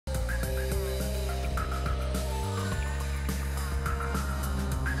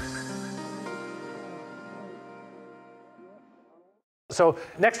So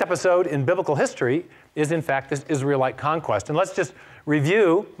next episode in biblical history is, in fact, this Israelite conquest. And let's just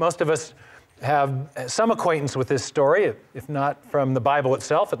review. Most of us have some acquaintance with this story, if not from the Bible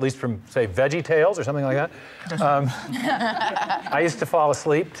itself, at least from, say, Veggie Tales or something like that. I used to fall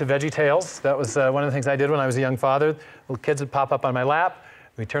asleep to Veggie Tales. That was one of the things I did when I was a young father. Little kids would pop up on my lap.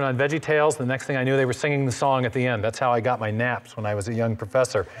 We turn on Veggie Tales. The next thing I knew, they were singing the song at the end. That's how I got my naps when I was a young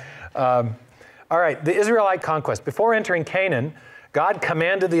professor. All right, the Israelite conquest. Before entering Canaan, God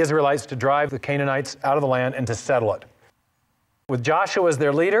commanded the Israelites to drive the Canaanites out of the land and to settle it. With Joshua as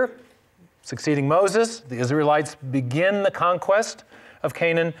their leader, succeeding Moses, the Israelites begin the conquest of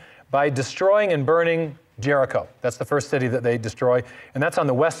Canaan by destroying and burning Jericho. That's the first city that they destroy, and that's on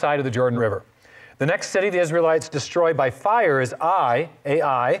the west side of the Jordan River. The next city the Israelites destroy by fire is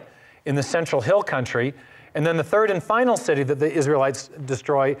Ai, in the central hill country, and then the third and final city that the Israelites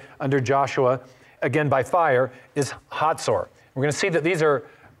destroy under Joshua, again by fire, is Hatzor. We're going to see that these are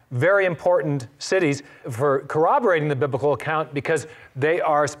very important cities for corroborating the biblical account because they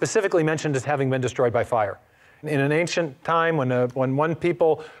are specifically mentioned as having been destroyed by fire. In an ancient time, when one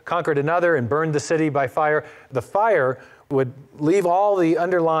people conquered another and burned the city by fire, the fire would leave all the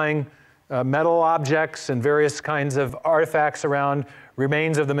underlying metal objects and various kinds of artifacts around,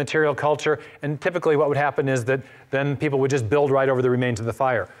 remains of the material culture, and typically what would happen is that then people would just build right over the remains of the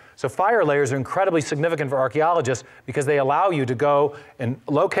fire. So fire layers are incredibly significant for archaeologists because they allow you to go and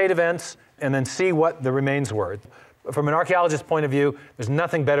locate events and then see what the remains were. From an archaeologist's point of view, there's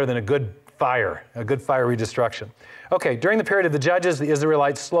nothing better than a good fiery destruction. Okay, during the period of the Judges, the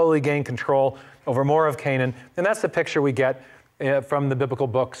Israelites slowly gained control over more of Canaan, and that's the picture we get from the biblical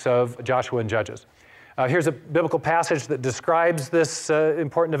books of Joshua and Judges. Here's a biblical passage that describes this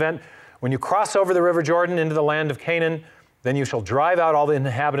important event. When you cross over the river Jordan into the land of Canaan, then you shall drive out all the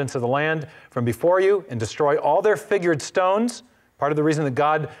inhabitants of the land from before you and destroy all their figured stones. Part of the reason that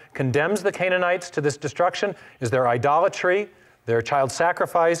God condemns the Canaanites to this destruction is their idolatry, their child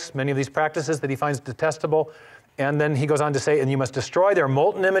sacrifice, many of these practices that he finds detestable. And then he goes on to say, and you must destroy their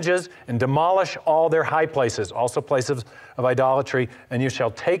molten images and demolish all their high places, also places of idolatry, and you shall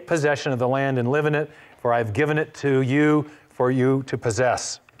take possession of the land and live in it, for I have given it to you for you to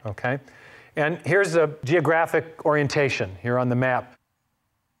possess. Okay? And here's a geographic orientation here on the map.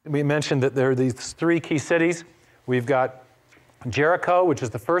 We mentioned that there are these three key cities. We've got Jericho, which is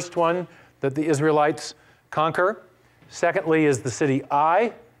the first one that the Israelites conquer. Secondly is the city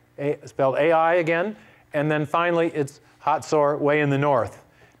Ai, spelled Ai again. And then finally, it's Hatzor, way in the north.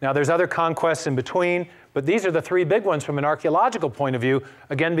 Now, there's other conquests in between, but these are the three big ones from an archaeological point of view,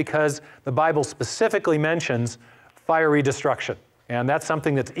 again, because the Bible specifically mentions fiery destruction. And that's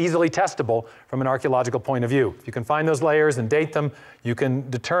something that's easily testable from an archaeological point of view. If you can find those layers and date them, you can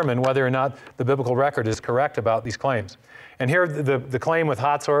determine whether or not the biblical record is correct about these claims. And here, the claim with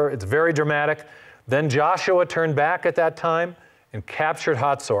Hatzor, it's very dramatic. Then Joshua turned back at that time and captured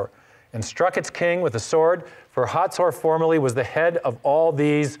Hatzor and struck its king with a sword, for Hatzor formerly was the head of all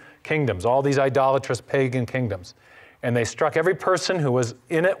these kingdoms, all these idolatrous pagan kingdoms. And they struck every person who was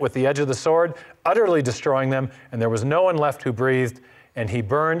in it with the edge of the sword, utterly destroying them, and there was no one left who breathed, and he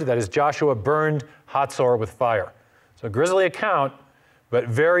burned, that is, Joshua burned Hatzor with fire. So a grisly account, but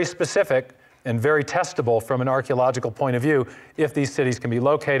very specific and very testable from an archaeological point of view if these cities can be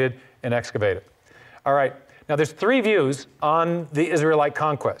located and excavated. All right, now there's three views on the Israelite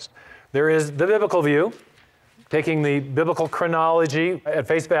conquest. There is the biblical view, taking the biblical chronology at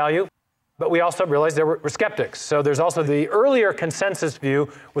face value, but we also realize there were skeptics. So there's also the earlier consensus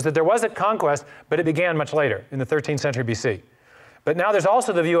view was that there was a conquest, but it began much later, in the 13th century BC. But now there's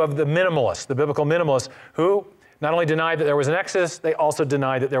also the view of the minimalists, the biblical minimalists, who not only denied that there was an exodus, they also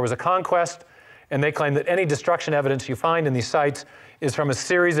denied that there was a conquest, and they claim that any destruction evidence you find in these sites is from a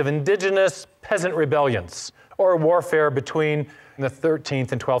series of indigenous peasant rebellions or warfare between the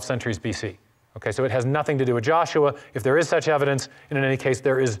 13th and 12th centuries BC. Okay, so it has nothing to do with Joshua. If there is such evidence, and in any case,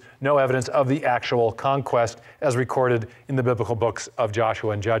 there is no evidence of the actual conquest as recorded in the biblical books of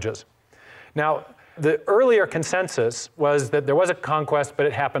Joshua and Judges. Now, the earlier consensus was that there was a conquest, but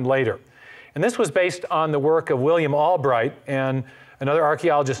it happened later. And this was based on the work of William Albright and another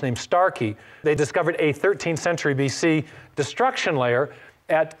archaeologist named Starkey. They discovered a 13th century BC destruction layer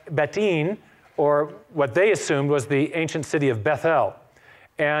at Betin, or what they assumed was the ancient city of Bethel,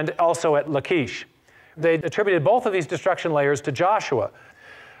 and also at Lachish. They attributed both of these destruction layers to Joshua.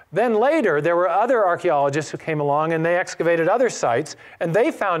 Then later, there were other archaeologists who came along and they excavated other sites, and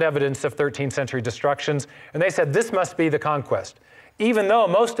they found evidence of 13th century destructions, and they said this must be the conquest, even though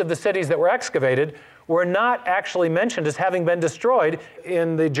most of the cities that were excavated were not actually mentioned as having been destroyed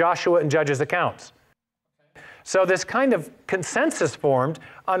in the Joshua and Judges accounts. So this kind of consensus formed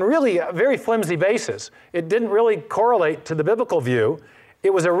on really a very flimsy basis. It didn't really correlate to the biblical view.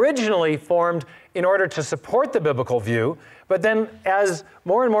 It was originally formed in order to support the biblical view, but then as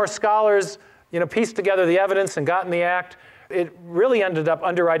more and more scholars pieced together the evidence and got in the act, it really ended up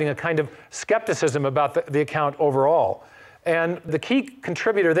underwriting a kind of skepticism about the account overall. And the key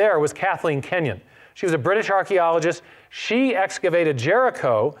contributor there was Kathleen Kenyon. She was a British archaeologist. She excavated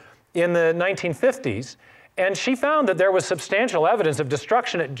Jericho in the 1950s, and she found that there was substantial evidence of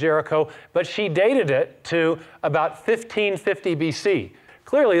destruction at Jericho, but she dated it to about 1550 BC.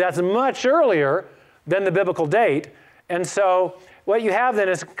 Clearly, that's much earlier than the biblical date. And so what you have then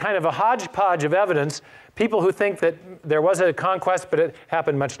is kind of a hodgepodge of evidence. People who think that there was a conquest, but it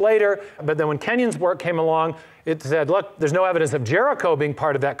happened much later. But then when Kenyon's work came along, it said, look, there's no evidence of Jericho being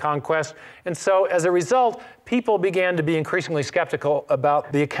part of that conquest. And so as a result, people began to be increasingly skeptical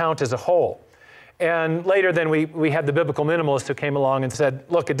about the account as a whole. And later then we had the biblical minimalists who came along and said,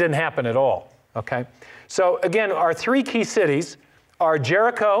 look, it didn't happen at all. Okay? So again, our three key cities are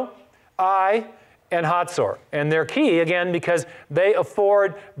Jericho, Ai, and Hatzor. And they're key, again, because they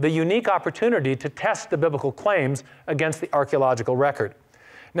afford the unique opportunity to test the biblical claims against the archaeological record.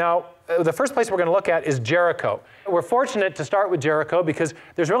 Now, the first place we're going to look at is Jericho. We're fortunate to start with Jericho because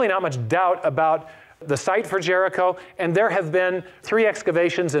there's really not much doubt about the site for Jericho, and there have been 3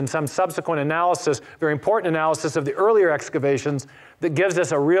 excavations and some subsequent analysis, very important analysis of the earlier excavations that gives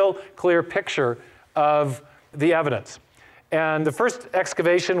us a real clear picture of the evidence. And the first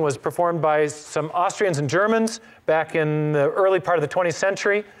excavation was performed by some Austrians and Germans back in the early part of the 20th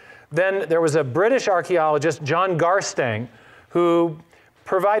century. Then there was a British archaeologist, John Garstang, who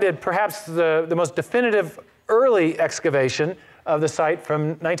provided perhaps the most definitive early excavation of the site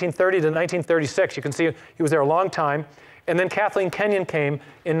from 1930 to 1936. You can see he was there a long time. And then Kathleen Kenyon came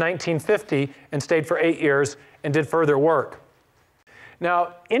in 1950 and stayed for 8 years and did further work.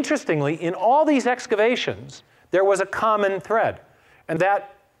 Now, interestingly, in all these excavations, there was a common thread. And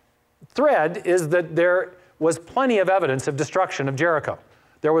that thread is that there was plenty of evidence of destruction of Jericho.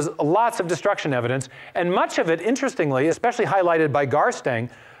 There was lots of destruction evidence, and much of it, interestingly, especially highlighted by Garstang,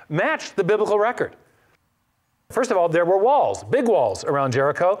 matched the biblical record. First of all, there were walls, big walls around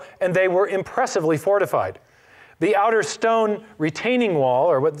Jericho, and they were impressively fortified. The outer stone retaining wall,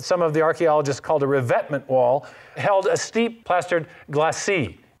 or what some of the archaeologists called a revetment wall, held a steep plastered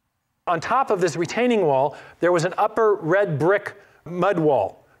glacis. On top of this retaining wall, there was an upper red brick mud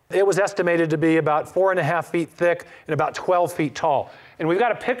wall. It was estimated to be about 4.5 feet thick and about 12 feet tall. And we've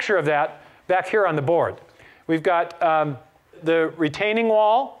got a picture of that back here on the board. We've got the retaining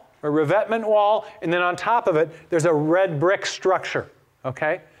wall, a revetment wall, and then on top of it, there's a red brick structure,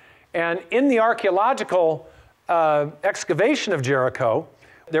 okay? And in the archaeological excavation of Jericho,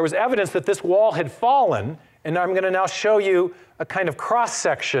 there was evidence that this wall had fallen, and I'm going to now show you a kind of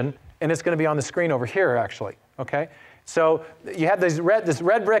cross-section, and it's going to be on the screen over here, actually, okay? So you had this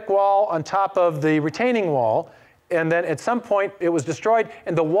red brick wall on top of the retaining wall, and then at some point it was destroyed,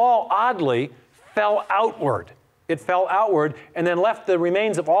 and the wall, oddly, fell outward. It fell outward and then left the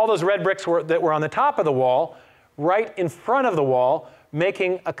remains of all those red bricks that were on the top of the wall right in front of the wall,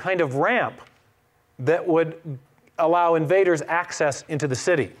 making a kind of ramp that would allow invaders access into the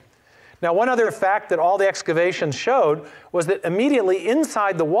city. Now, one other fact that all the excavations showed was that immediately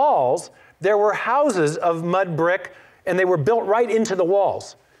inside the walls, there were houses of mud brick, and they were built right into the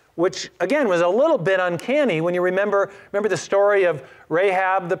walls, which, again, was a little bit uncanny when you remember the story of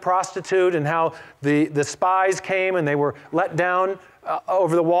Rahab the prostitute and how the spies came and they were let down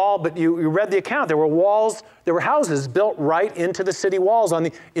over the wall. But you read the account. There were walls, there were houses built right into the city walls on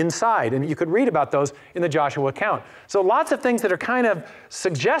the inside, and you could read about those in the Joshua account. So lots of things that are kind of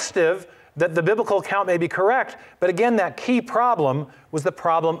suggestive that the biblical account may be correct, but again, that key problem was the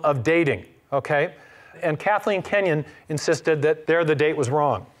problem of dating, okay? And Kathleen Kenyon insisted that the date was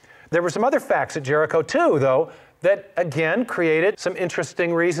wrong. There were some other facts at Jericho too, though, that again created some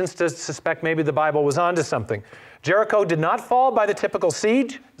interesting reasons to suspect maybe the Bible was onto something. Jericho did not fall by the typical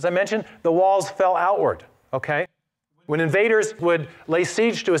siege. As I mentioned, the walls fell outward, okay? When invaders would lay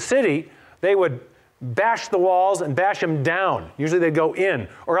siege to a city, they would bash the walls and bash them down. Usually they'd go in,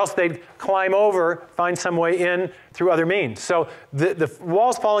 or else they'd climb over, find some way in through other means. So the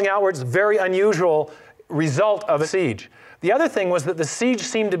walls falling outwards, very unusual result of a siege. The other thing was that the siege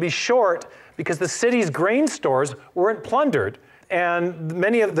seemed to be short because the city's grain stores weren't plundered, and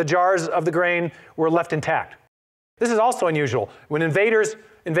many of the jars of the grain were left intact. This is also unusual. When invaders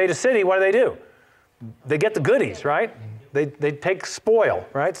invade a city, what do? They get the goodies, right? They take spoil,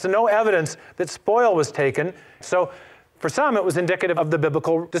 right? So no evidence that spoil was taken. So for some, it was indicative of the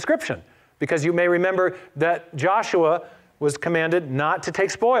biblical description, because you may remember that Joshua was commanded not to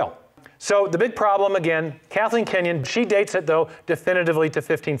take spoil. So the big problem, again, Kathleen Kenyon, she dates it, though, definitively to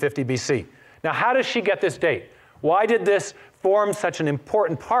 1550 BC. Now, how does she get this date? Why did this form such an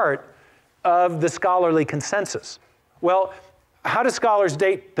important part of the scholarly consensus? Well, how do scholars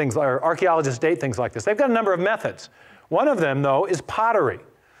date things, or archaeologists date things like this? They've got a number of methods. One of them, though, is pottery.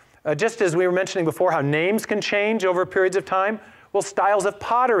 Just as we were mentioning before how names can change over periods of time, well, styles of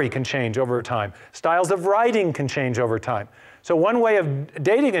pottery can change over time. Styles of writing can change over time. So one way of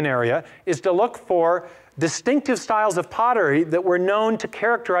dating an area is to look for distinctive styles of pottery that were known to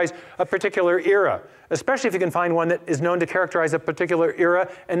characterize a particular era, especially if you can find one that is known to characterize a particular era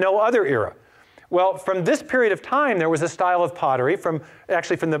and no other era. Well, from this period of time, there was a style of pottery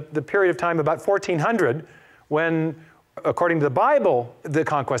actually from the period of time about 1400 when, according to the Bible, the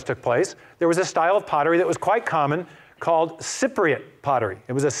conquest took place. There was a style of pottery that was quite common called Cypriot pottery.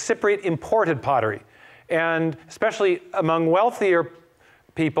 It was a Cypriot imported pottery. And especially among wealthier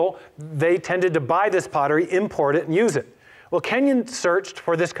people, they tended to buy this pottery, import it, and use it. Well, Kenyon searched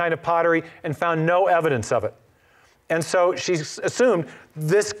for this kind of pottery and found no evidence of it. And so she assumed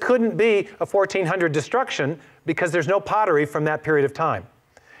this couldn't be a 1400 destruction because there's no pottery from that period of time.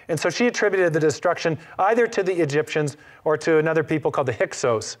 And so she attributed the destruction either to the Egyptians or to another people called the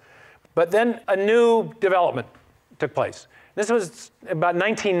Hyksos. But then a new development took place. This was about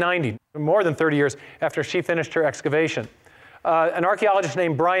 1990, more than 30 years after she finished her excavation. An archaeologist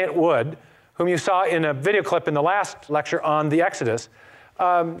named Bryant Wood, whom you saw in a video clip in the last lecture on the Exodus,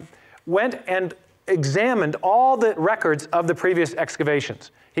 went and examined all the records of the previous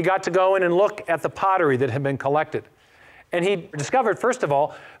excavations. He got to go in and look at the pottery that had been collected. And he discovered, first of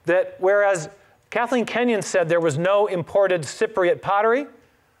all, that whereas Kathleen Kenyon said there was no imported Cypriot pottery,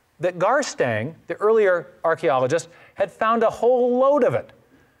 that Garstang, the earlier archaeologist, had found a whole load of it.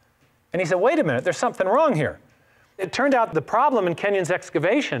 And he said, wait a minute, there's something wrong here. It turned out the problem in Kenyon's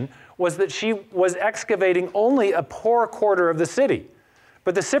excavation was that she was excavating only a poor quarter of the city.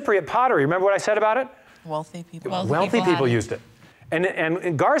 But the Cypriot pottery, remember what I said about it? Wealthy people. Wealthy people used it. And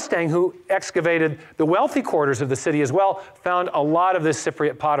Garstang, who excavated the wealthy quarters of the city as well, found a lot of this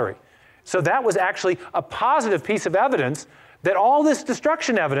Cypriot pottery. So that was actually a positive piece of evidence that all this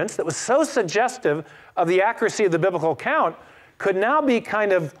destruction evidence that was so suggestive of the accuracy of the biblical account could now be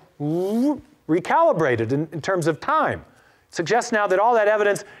kind of recalibrated in terms of time. It suggests now that all that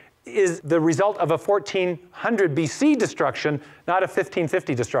evidence is the result of a 1400 BC destruction, not a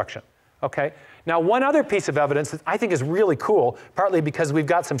 1550 destruction. Okay? Now, one other piece of evidence that I think is really cool, partly because we've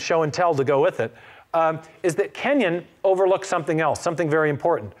got some show and tell to go with it, is that Kenyon overlooked something else, something very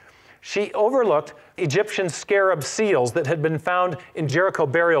important. She overlooked Egyptian scarab seals that had been found in Jericho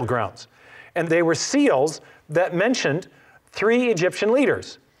burial grounds. And they were seals that mentioned 3 Egyptian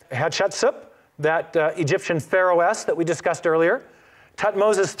leaders. Hatshepsut, that Egyptian pharaohess that we discussed earlier,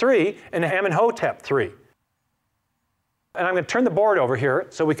 Tutmosis III, and Amenhotep III. And I'm going to turn the board over here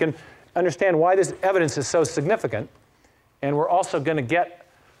so we can understand why this evidence is so significant. And we're also going to get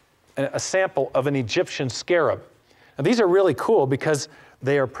a sample of an Egyptian scarab. Now, these are really cool because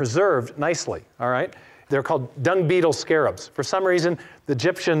they are preserved nicely, all right? They're called dung beetle scarabs. For some reason, the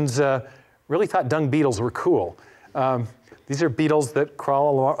Egyptians really thought dung beetles were cool. These are beetles that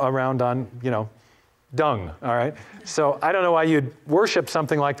crawl around on, dung, all right? So I don't know why you'd worship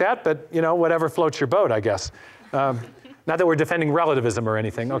something like that, but, whatever floats your boat, I guess. Not that we're defending relativism or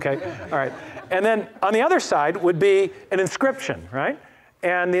anything, okay? All right. And then on the other side would be an inscription, right?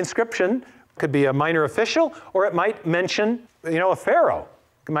 And the inscription could be a minor official, or it might mention, a pharaoh.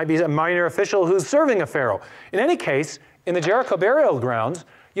 It might be a minor official who's serving a pharaoh. In any case, in the Jericho burial grounds,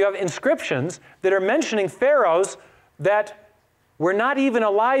 you have inscriptions that are mentioning pharaohs that were not even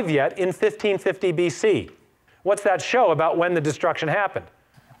alive yet in 1550 BC. What's that show about when the destruction happened?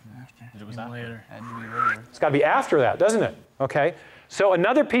 It was later. It's got to be after that, doesn't it? Okay. So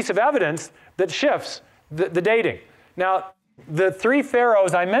another piece of evidence that shifts the dating. Now, the 3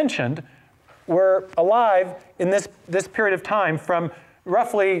 pharaohs I mentioned were alive in this period of time from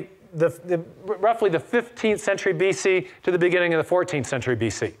roughly the 15th century BC to the beginning of the 14th century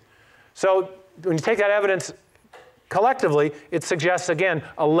BC. So when you take that evidence collectively, it suggests, again,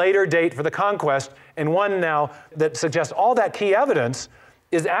 a later date for the conquest, and one now that suggests all that key evidence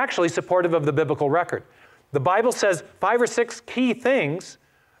is actually supportive of the biblical record. The Bible says 5 or 6 key things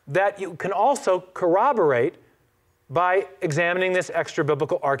that you can also corroborate by examining this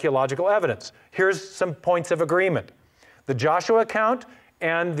extra-biblical archaeological evidence. Here's some points of agreement. The Joshua account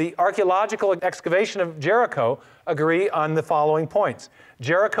and the archaeological excavation of Jericho agree on the following points.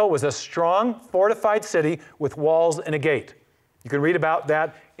 Jericho was a strong, fortified city with walls and a gate. You can read about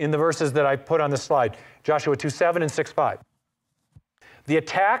that in the verses that I put on the slide, Joshua 2:7 and 6:5. The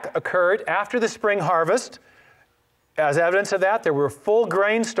attack occurred after the spring harvest. As evidence of that, there were full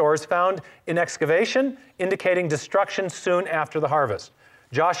grain stores found in excavation, indicating destruction soon after the harvest.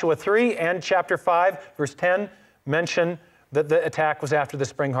 Joshua 3 and chapter 5, verse 10, mention that the attack was after the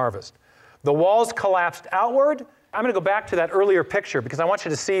spring harvest. The walls collapsed outward. I'm going to go back to that earlier picture because I want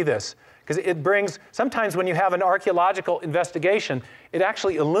you to see this. Because it brings, sometimes when you have an archaeological investigation, it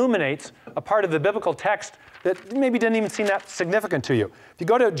actually illuminates a part of the biblical text that maybe didn't even seem that significant to you. If you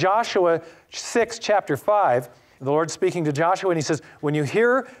go to Joshua 6, chapter 5, the Lord's speaking to Joshua and he says, when you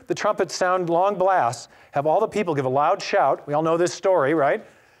hear the trumpet sound long blasts, have all the people give a loud shout. We all know this story, right?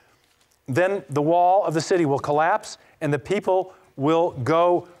 Then the wall of the city will collapse and the people will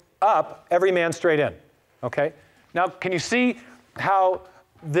go up, every man straight in. Okay? Now, can you see how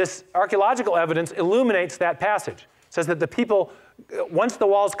this archaeological evidence illuminates that passage? It says that the people, once the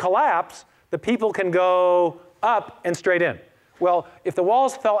walls collapse, the people can go up and straight in. Well, if the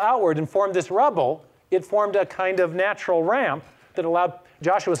walls fell outward and formed this rubble, it formed a kind of natural ramp that allowed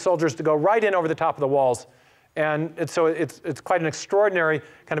Joshua's soldiers to go right in over the top of the walls. And so it's quite an extraordinary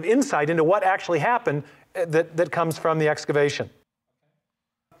kind of insight into what actually happened that comes from the excavation.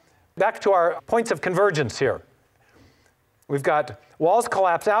 Back to our points of convergence here. We've got walls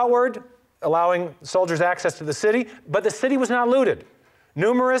collapse outward, allowing soldiers access to the city, but the city was not looted.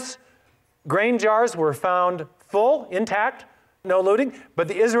 Numerous grain jars were found full, intact, no looting, but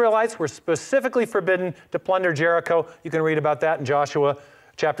the Israelites were specifically forbidden to plunder Jericho. You can read about that in Joshua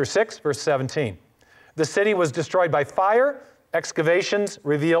chapter 6, verse 17. The city was destroyed by fire. Excavations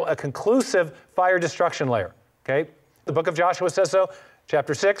reveal a conclusive fire destruction layer. Okay? The book of Joshua says so,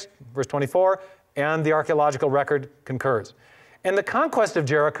 chapter 6, verse 24, and the archaeological record concurs. And the conquest of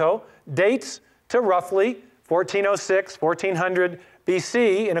Jericho dates to roughly 1406, 1400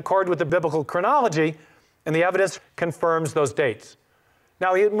 BC in accord with the biblical chronology, and the evidence confirms those dates.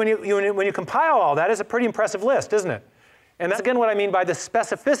 Now, when you compile all that, it's a pretty impressive list, isn't it? And that's again what I mean by the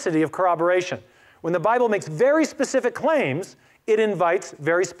specificity of corroboration. When the Bible makes very specific claims, it invites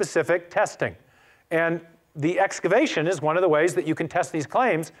very specific testing. And the excavation is one of the ways that you can test these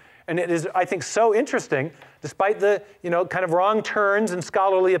claims. And it is, I think, so interesting, despite the kind of wrong turns in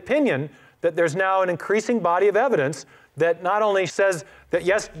scholarly opinion, that there's now an increasing body of evidence that not only says that,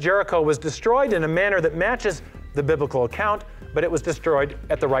 yes, Jericho was destroyed in a manner that matches the biblical account, but it was destroyed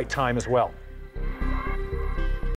at the right time as well.